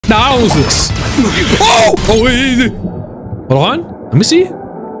Nah, I don't lose this. Oh! Oh, easy. Hold on. Let me see.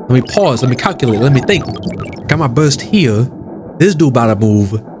 Let me pause. Let me calculate. Let me think. Got my burst here. This dude about to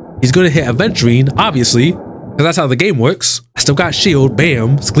move. He's gonna hit Aventurine, obviously, because that's how the game works. I still got shield.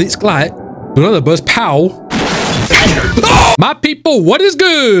 Bam. Skleet sklat. Another burst. Pow. Oh! My people, what is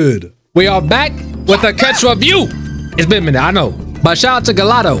good? We are back with a Kets review. It's been a minute, I know. But shout out to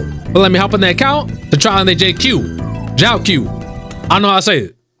Gelato for letting me hop on the account to try on the Jiaoqiu. I don't know how to say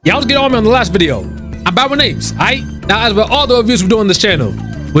it. Y'all was getting on me on the last video. I'm bad with names, alright? Now, as with all the reviews we do on this channel,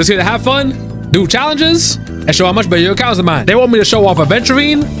 we're just here to have fun, do challenges, and show how much better your accounts are mine. They want me to show off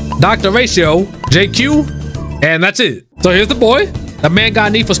Aventurine, Dr. Ratio, JQ, and that's it. So here's the boy. The man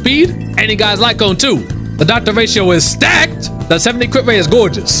got need for speed, and he got his light cone too. The Dr. Ratio is stacked. The 70 crit rate is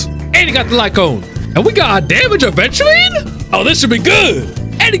gorgeous. And he got the light cone. And we got a damage Aventurine? Oh, this should be good.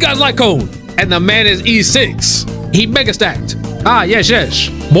 And he got his light cone. And the man is E6. He mega stacked. Ah, yes.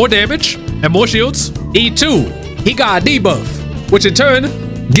 More damage and more shields. E2, he got a debuff, which in turn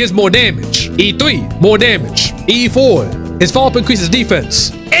gives more damage. E3, more damage. E4, his follow-up increases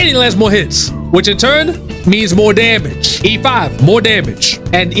defense. And he lands more hits, which in turn means more damage. E5, more damage.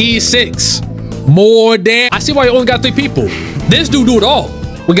 And E6, more damage. I see why you only got 3 people. This dude do it all.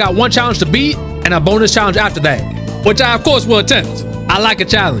 We got one challenge to beat and a bonus challenge after that, which I of course will attempt. I like a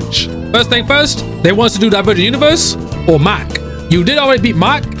challenge. First thing first, they want us to do Divergent Universe or Mach. You did already beat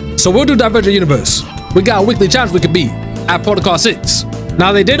Mach, so we'll do Divergent Universe. We got a weekly challenge we could beat at Protocol 6.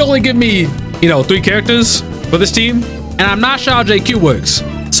 Now they did only give me, 3 characters for this team, and I'm not sure how JQ works,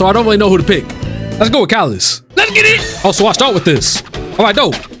 so I don't really know who to pick. Let's go with Callus. Let's get it! Oh, so I start with this. All right,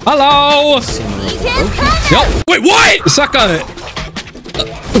 dope. Hello! Yo, wait, what? Sucker.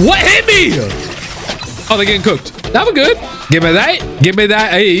 What hit me? Oh, they're getting cooked. That was good. Give me that. Give me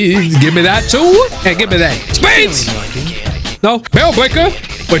that. Hey, give me that too. And give me that. Spades! No. Barrel breaker.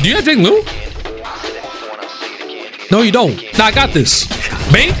 Wait, do you have Jing Lu? No, you don't. Nah, I got this.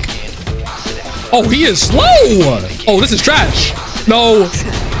 Bank. Oh, he is slow. Oh, this is trash. No.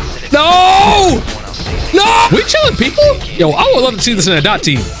 No. No. We chilling, people? Yo, I would love to see this in a dot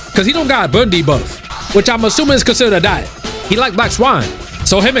team. Because he don't got a burn debuff, which I'm assuming is considered a dot. He like Black Swan.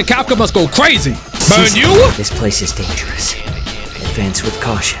 So him and Kafka must go crazy. Burn you? This place is dangerous. Advance with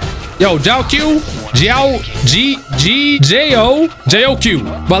caution. Yo, Jiaoqiu,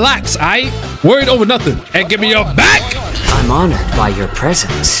 Jiaoqiu. Relax, aight? Worried over nothing. And give me your back. I'm honored by your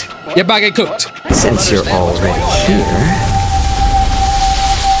presence. Your back ain't cooked. Since you're already here,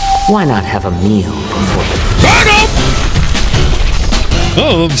 why not have a meal before the... Burn him!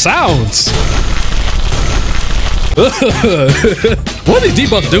 Oh, sounds. What did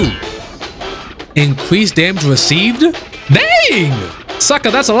debuff do? Increased damage received? Dang! Sucker,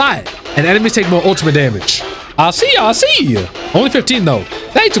 that's a lot. And enemies take more ultimate damage. I'll see you. Only 15 though.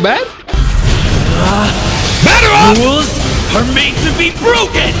 That ain't too bad. Batter up! Rules are made to be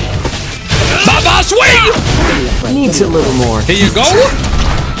broken! Baba swing! Needs a little more. Here you go.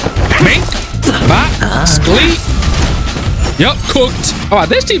 Mink. Bop. Skleet. Yup, cooked. Alright,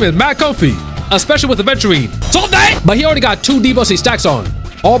 this team is mad comfy. Especially with Aventurine. So that! But he already got 2 debuffs he stacks on.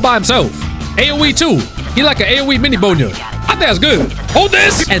 All by himself. AoE too. He like an AoE mini bonya. I think that's good. Hold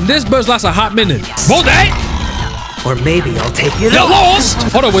this! And this burst lasts a hot minute. Hold that! Or maybe I'll take you. You lost!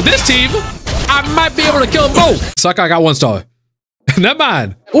 Hold on, with this team, I might be able to kill them both. Sucker, I got 1 star. Never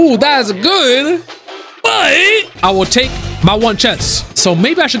mind. Ooh, that's good. But I will take my 1 chest. So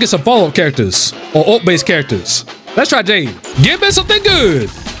maybe I should get some follow-up characters. Or ult-based characters. Let's try Jade. Give me something good.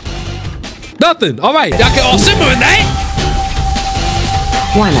 Nothing. All right. Y'all can all simmer in that.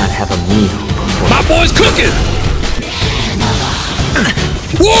 Why not have a meal before... My boy's cooking.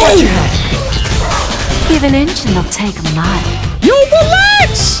 Whoa. Give an inch and they'll take a mile. Yo,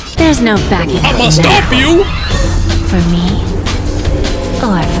 relax. There's no backing up I'ma stop you. For me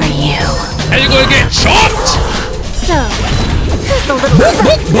or for you. And you're gonna get chopped. So, who's the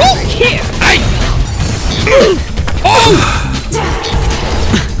little Here. Hey. Oh.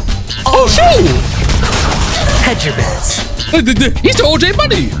 Oh, shoot! Hedge your bets. He's the OJ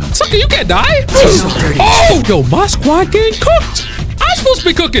Money. Sucker, you can't die. Oh! Yo, my squad getting cooked. I'm supposed to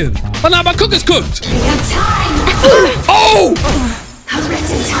be cooking. But now my cook is cooked. Oh!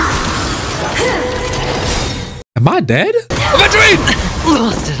 Am I dead? Aventurine!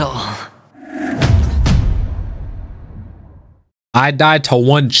 Lost it all. I died to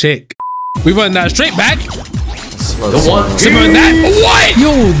 1 chick. We run that straight back. The one simmering that. What?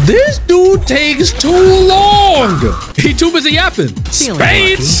 Yo, this dude takes too long. He too busy yapping.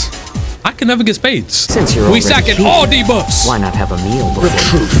 Spades. I can never get spades. Since you're we stacking here, all debuffs. Why not have a meal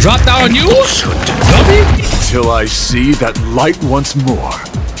before? Drop down on you? Dummy? Till I see that light once more.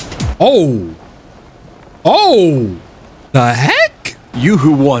 Oh. Oh. The heck? You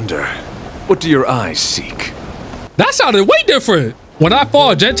who wander, what do your eyes seek? That sounded way different. When I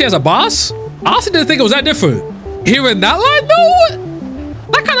fought Genti as a boss, I also didn't think it was that different. Hearing that line though,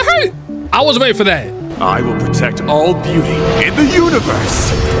 that kind of hurt. I wasn't ready for that. I will protect all beauty in the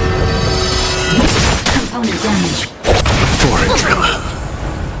universe. Component damage. Foreign driller.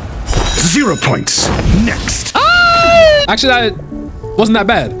 0 points. Next. Actually, that wasn't that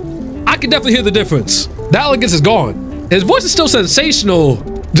bad. I can definitely hear the difference. That elegance is gone. His voice is still sensational,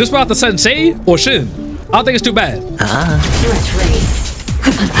 just without the sensei or shin. I don't think it's too bad. Let's race.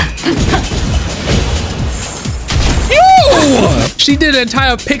 Yo! She did an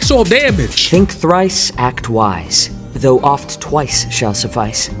entire pixel of damage. Think thrice, act wise, though oft twice shall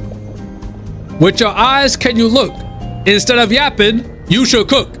suffice. With your eyes can you look? Instead of yapping, you should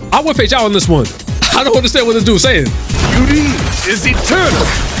cook. I would face out on this one. I don't understand what this dude's saying. Beauty is eternal.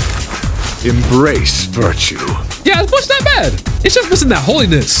 Embrace virtue. Yeah, it's not that bad. It's just missing that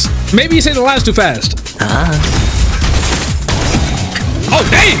holiness. Maybe he's saying the lines too fast. Oh,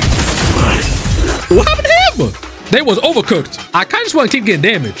 dang! What happened to him? They was overcooked. I kind of just want to keep getting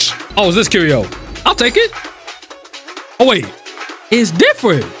damage. Oh, is this curio? I'll take it. Oh, wait. It's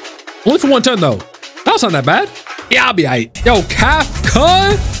different. Only for one turn, though. That was not that bad. Yeah, I'll be aight. Yo,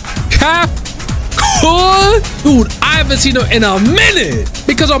 Kafka? Dude, I haven't seen her in a minute.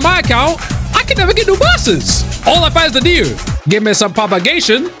 Because on my account, I can never get new bosses. All I find is the deer. Give me some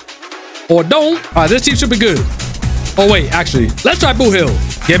propagation. Or don't. All right, this team should be good. Oh, wait, actually. Let's try Boo Hill.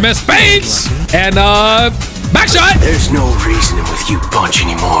 Give me spades. And, back shot. There's no reasoning with you bunch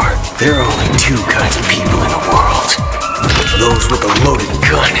anymore. There are only 2 kinds of people in the world. Those with a loaded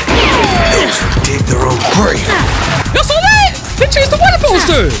gun. Those who dig their own grave. Y'all saw that? They changed the weather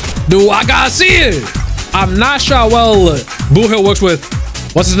poster. Dude, I gotta see it. I'm not sure how well Boo Hill works with,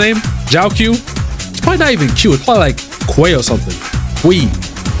 what's his name? Jiaoqiu? It's probably not even Q. It's probably like Quay or something. Quee.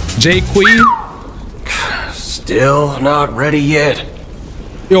 J-Quee. Still not ready yet.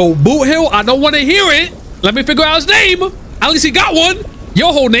 Yo, Boot Hill, I don't want to hear it. Let me figure out his name. At least he got one.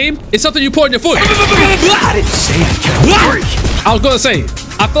 Your whole name is something you put on your foot. I didn't say it. I was gonna say,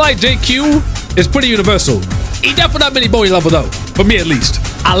 I feel like JQ is pretty universal. He definitely not many Bowie level though, for me at least.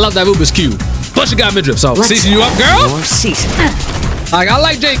 I love that Rubik's Cube. Plus you got midriff, so season you up, girl. More season. Like I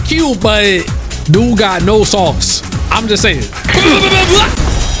like JQ, but dude got no sauce. I'm just saying.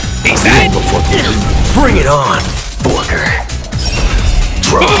 He's dead. Bring it on, Booker.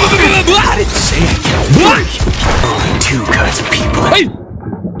 I didn't say it. Only 2 kinds of people. Hey,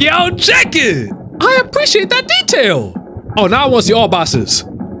 yo, check it. I appreciate that detail. Oh, now I want to see all bosses.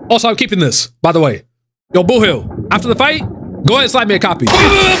 Also, I'm keeping this, by the way. Yo, Boo Hill, after the fight, go ahead and slide me a copy.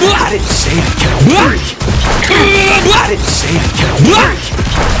 I didn't say it. I didn't say it.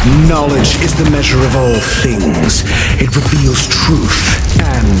 Knowledge is the measure of all things. It reveals truth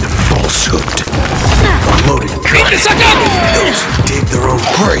and falsehood. Loaded gun. Those who dig their own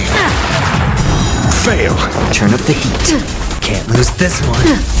grave. Fail. Turn up the heat. Can't lose this one.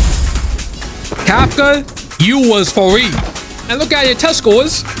 Kafka, you was for real. And look at your test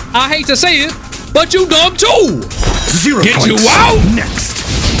scores. I hate to say it, but you dumb too. 0 Get points. you out. Next.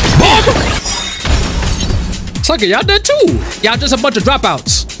 Boom. Sucker, y'all dead too. Y'all just a bunch of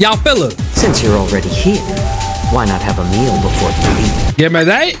dropouts. Y'all filler. Since you're already here, why not have a meal before you leave? Give me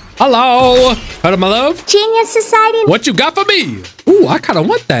that. Hello. Hello, my love. Genius Society. What you got for me? Ooh, I kind of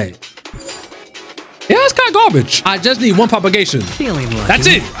want that. Yeah, it's kind of garbage. I just need 1 propagation. Feeling lucky. That's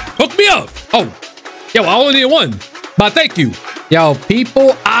it. Hook me up. Oh, yo, I only need 1. But thank you. Yo,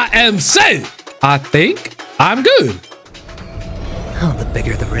 people, I am set. I think I'm good. Oh, the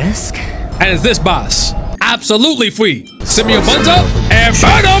bigger the risk. And it's this boss. Absolutely free. Send me your buns up and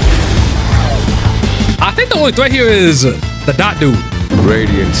burn them. I think the only threat here is the dot dude.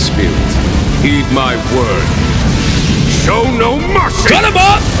 Radiant spirit, heed my word. Show no mercy. Cut him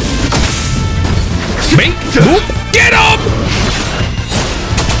up. Make whoop. Get him.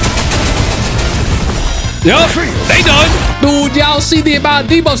 Yup, they done. Dude, y'all see the amount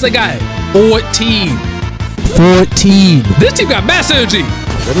of debuffs they got? 14. This team got mass energy. A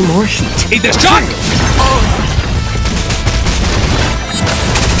little more heat. Eat this chalk.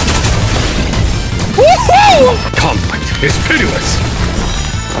 Woohoo! Conflict is pitiless.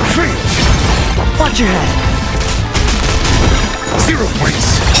 Watch your head. 0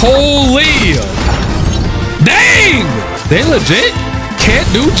 points. Holy! Dang! They legit can't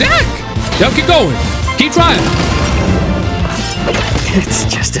do jack. Y'all keep going. Keep trying. It's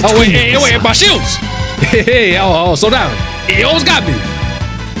just a Oh, wait, tease. wait, my shields. Hey, oh, slow down. He almost got me.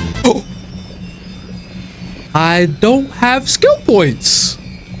 Oh. I don't have skill points.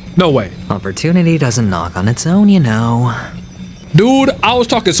 No way. Opportunity doesn't knock on its own, you know. Dude, I was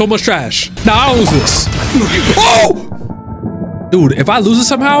talking so much trash. Now I lose this. Oh! Dude, if I lose it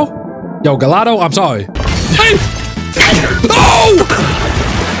somehow, yo, Galato, I'm sorry. Hey! No!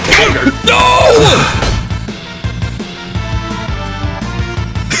 No!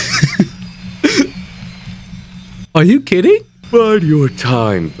 Are you kidding? Bide your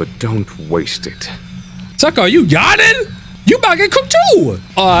time, but don't waste it. Sucker, are you yawning? You about to get cooked too.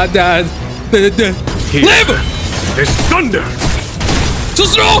 Here. Live! There's thunder!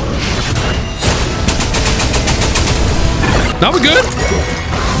 Susano! Now we're good.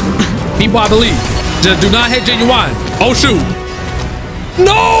 People, I believe. Just do not hit genuine. Oh, shoot.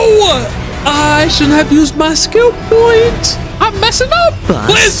 No! I shouldn't have used my skill point. I'm messing up. Bust.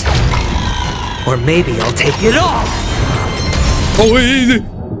 Please. Or maybe I'll take it off. Oh, wait.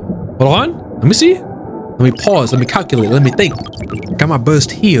 Hold on. Let me see. Let me pause. Let me calculate. Let me think. Got my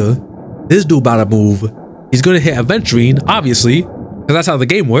burst here. This dude about to move. He's going to hit Aventurine, obviously. Because that's how the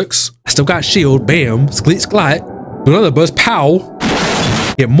game works. I still got shield. Bam. Skleet sklat. Do another burst. Pow.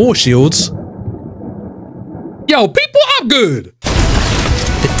 Get more shields. Yo, people, I'm good.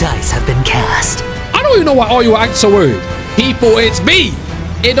 The dice have been cast. I don't even know why all you are acting so worried. People, it's me.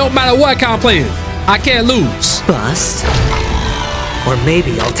 It don't matter what kind of playing. I can't lose. Bust. Or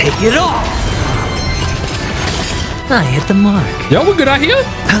maybe I'll take it off. I hit the mark. Yo, we're good out here.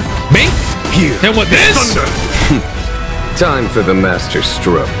 Me? Here. And with this? Thunder. Time for the master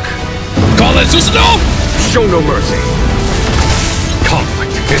stroke. Call it Susano. Show no mercy.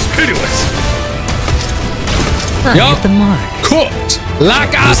 Conflict is pitiless. I hit the mark. Cooked.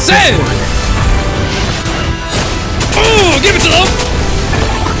 Like I said. Oh, give it to them.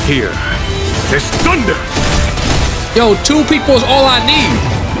 Here. There's thunder. Yo, 2 people is all I need.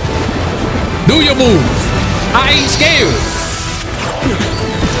 Do your move. I ain't scared.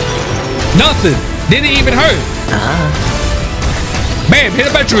 Nothing. Didn't even hurt. Bam, hit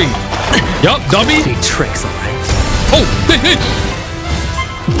a battery. Yup, dummy. Big tricks, alright. Oh, hey.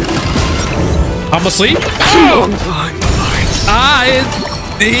 I'm asleep.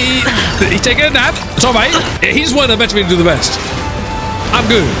 He's taking a nap. It's all right. He just wanted eventually to do the best. I'm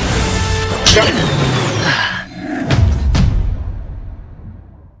good.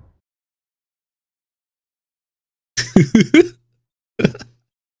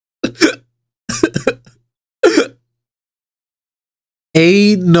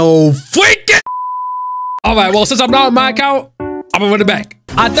 Ain't no freaking. All right, well, since I'm not on my account, I'm gonna run it back.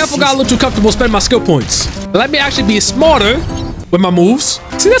 I definitely got a little too comfortable spending my skill points. But let me actually be smarter with my moves.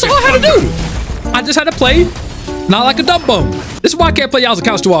 See, that's all I had to do. I just had to play, not like a dumb bum. This is why I can't play y'all's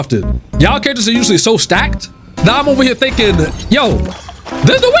accounts too often. Y'all characters are usually so stacked. Now I'm over here thinking, yo,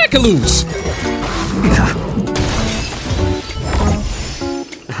 there's no way I can lose.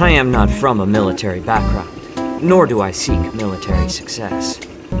 I am not from a military background, nor do I seek military success.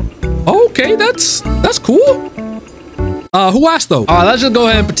 Okay, that's cool. Who asked though? All right, let's just go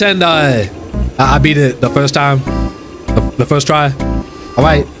ahead and pretend I beat it the first time, the first try. All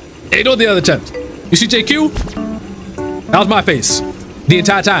right, hey, do the other attempt. You see JQ? That was my face the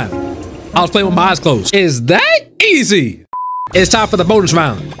entire time. I was playing with my eyes closed. Is that easy? It's time for the bonus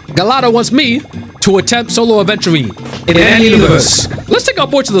round. Galato wants me to attempt solo Aventurine in any universe. Let's take our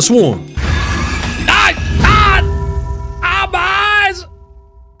boy to the swarm. My eyes.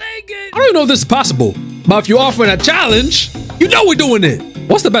 I don't even know if this is possible, but if you're offering a challenge, you know we're doing it.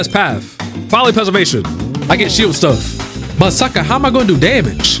 What's the best path? Probably preservation. I get shield stuff. But sucker, how am I going to do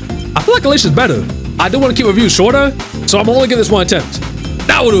damage? I feel like Elation's better. I do want to keep reviews shorter, so I'm only give this one attempt.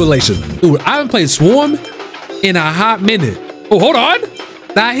 Now we'll do Elation. Dude, I haven't played Swarm in a hot minute. Oh, hold on.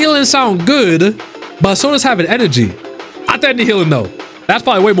 That healing sound good, but so does having energy. I think I need healing though. That's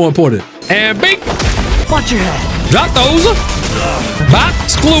probably way more important. And big. Watch your head. Drop those. Bop,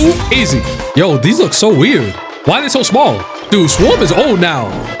 glue, easy. Yo, these look so weird. Why are they so small? Dude, Swarm is old now.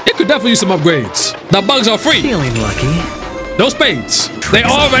 It could definitely use some upgrades. The bugs are free. Feeling lucky. No spades. They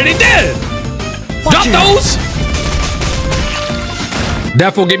already did. Drop those.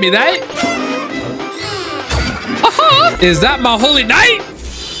 Therefore, give me that. Aha! Is that my holy knight?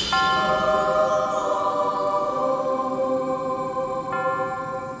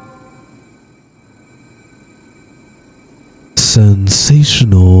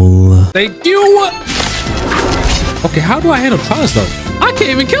 Sensational. Thank you. Okay, how do I handle Trials though? I can't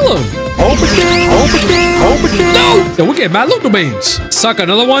even kill him. No! Yo, we're getting mad loot domains. Suck,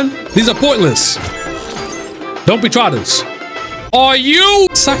 another one? These are pointless. Don't be trotters. Are you?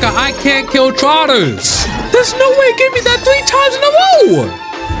 Sucker, I can't kill trotters. There's no way give me that 3 times in a row.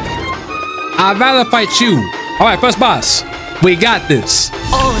 I'd rather fight you. All right, first boss. We got this.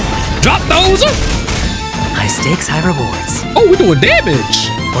 Oh, Drop those. high stakes, high rewards. Oh, we're doing damage.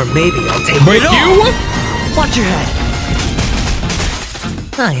 Or maybe I'll take Break it all. you. Watch your head.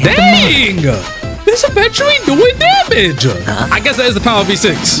 I hit the mark. Dang. This Aventurine doing damage. I guess that is the power of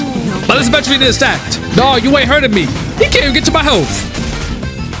E6. But this Aventurine is stacked. No, you ain't hurting me. He can't even get to my health.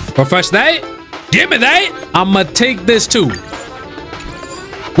 Refresh that. Give me that. I'ma take this too.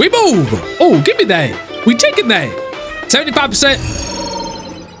 We move. Oh, give me that. We taking that. 75%.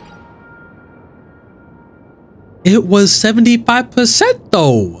 It was 75%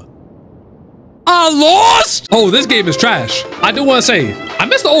 though. I lost. Oh, this game is trash. I do want to say, I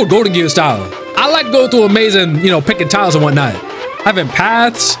miss the old Golden Gear style. I like going through amazing, picking tiles and whatnot. Having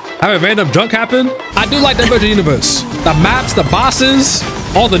paths, having random junk happen. I do like that virtual universe. The maps, the bosses,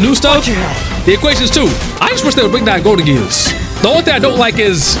 all the new stuff. The equations too. I just wish they would bring that in Golden Gears. The only thing I don't like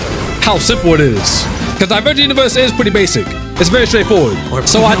is how simple it is. Because the virtual universe is pretty basic. It's very straightforward.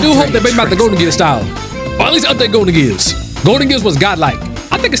 So I do hope they bring back the Golden Gear style. Or at least update Golden Gears. Golden Gears was godlike.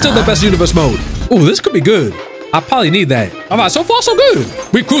 I think it's still the best universe mode. Ooh, this could be good. I probably need that. All right, so far so good.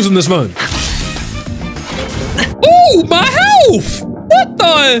 We cruising this run. Ooh, my health! What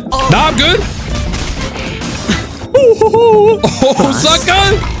the? Nah, I'm good. Oh,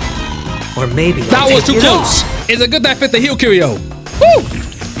 sucker! Or maybe that was too close. Is it good that fit the heal curio? Woo!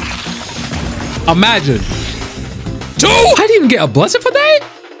 Imagine. 2! I didn't even get a blessing for that?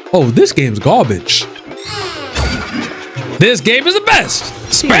 Oh, this game's garbage. This game is the best.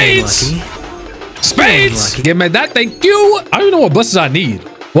 Spades! Spades! Give me that, thank you. I don't even know what blessings I need.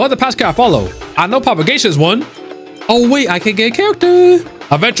 What other paths can I follow? I know propagation is one. Oh wait, I can get a character.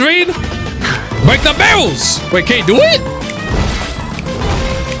 Aventurine! Break the barrels! Wait, can he do it?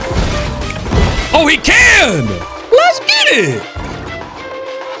 Oh, he can! Let's get it!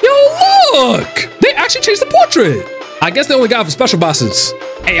 Yo, look! They actually changed the portrait. I guess they only got it for special bosses.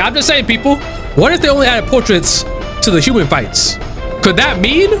 Hey, I'm just saying, people. What if they only added portraits to the human fights? Could that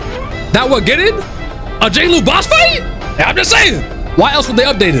mean that we're getting a Jiaoqiu boss fight? Hey, I'm just saying. Why else would they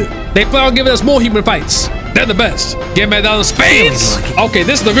update it? They plan on giving us more human fights. They're the best. Give me down spades. Okay,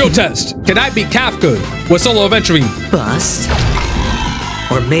 this is the real test. Can I beat Kafka with solo Aventurine? Bust.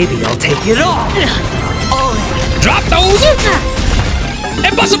 Or maybe I'll take it all. Drop those.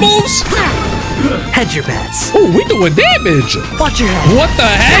 And bust moves. Hedge your bets. Oh, we doing damage. Watch your head. What the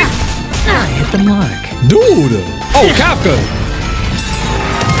heck? I hit the mark. Dude. Oh, Kafka.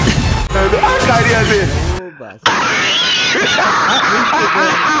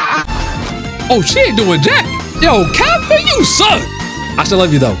 Oh, she ain't doing jack. Yo, Kafka, you suck. I still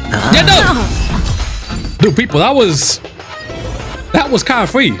love you though. Yeah, no. Dude, people, that was kind of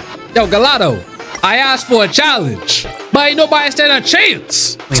free. Yo, Galato, I asked for a challenge, but ain't nobody stand a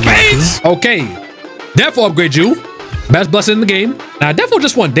chance. Spades. Okay, therefore upgrade you. Best blessing in the game. Now, I definitely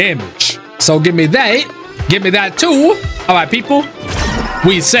just want damage. So give me that. Give me that too. All right, people.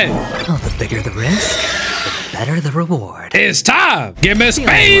 We said. Oh, the bigger the risk, the better the reward. It's time. Give me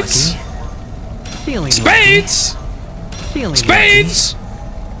spades. Feeling spades. Feeling spades.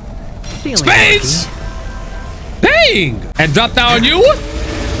 Feeling spades. Dang. And drop down on you.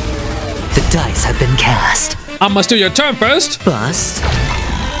 The dice have been cast. I must do your turn first. Bust.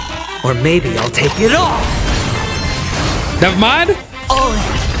 Or maybe I'll take it all. Never mind. Oh.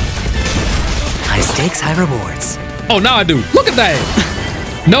 High stakes, high rewards. Oh, now I do. Look at that.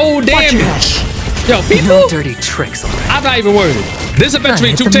 No damage. Yo, people. No dirty tricks already. I'm not even worried. This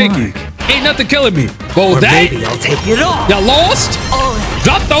Aventurine too tanky. Ain't nothing killing me. Go or that. Maybe I'll take it all. You lost? Oh.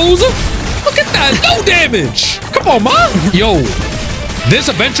 Drop those. Look at that. No damage. Come on, man. Yo, this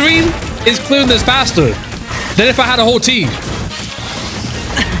Aventurine is clearing this faster than if I had a whole team.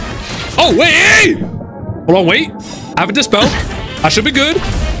 Oh, wait. Hey. Hold on, wait. I have a dispel. I should be good.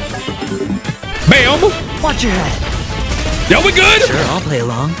 Bam. Watch your head. Yo, we good? Sure, I'll play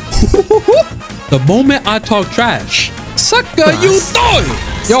along. The moment I talk trash, sucker, you thought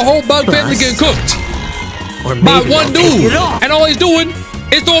your whole bug family getting cooked or by one dude, and all he's doing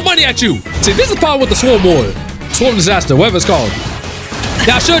is throwing money at you. See, this is the problem with the Swarm War, Swarm Disaster, whatever it's called.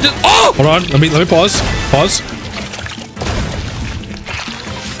 Now, I should just hold on. Let me pause.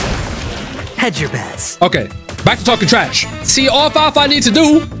 Hedge your bets. Okay, back to talking trash. See, all I need to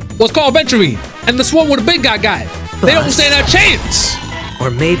do was call Aventurine, and the Swarm with a big guy. They don't stand a chance.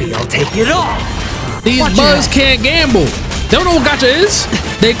 Or maybe I'll take it all. These bugs can't gamble. They don't know what gacha is.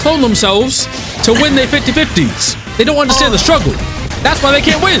 They clone themselves to win their 50-50s. They don't understand the struggle. That's why they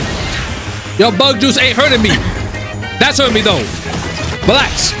can't win. Your bug juice ain't hurting me. That's hurting me though.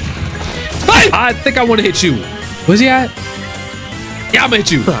 Relax. Hey! I think I want to hit you. Where's he at? Yeah, I'm gonna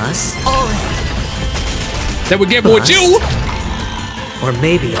hit you. Bust. Then we gamble with you. Or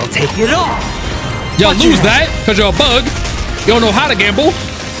maybe I'll take it all. You'll lose that because you're a bug. You don't know how to gamble.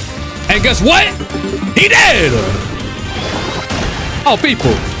 And guess what? He did! Oh,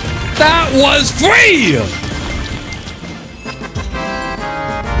 people. That was free!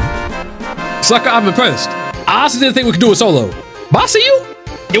 Sucker, I'm impressed. I honestly didn't think we could do it solo. But I see you.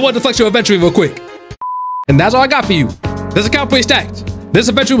 You want to flex your adventure real quick. And that's all I got for you. This account pretty stacked. This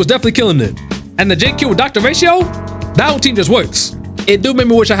adventure was definitely killing it. And the JQ with Dr. Ratio, that whole team just works. It do make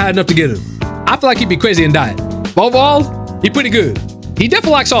me wish I had enough to get him. I feel like he'd be crazy and die. But overall, he pretty good. He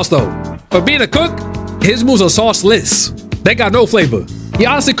definitely likes sauce though. For being a cook, his moves are sauceless. They got no flavor. He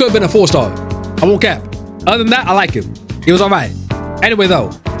honestly could have been a 4-star. I won't cap. Other than that, I like him. He was alright. Anyway though,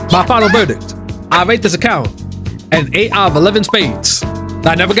 my final verdict. I rate this account an 8 out of 11 spades that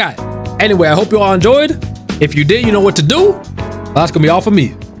I never got. Anyway, I hope you all enjoyed. If you did, you know what to do. That's gonna be all for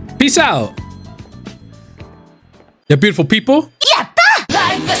me. Peace out. You beautiful people.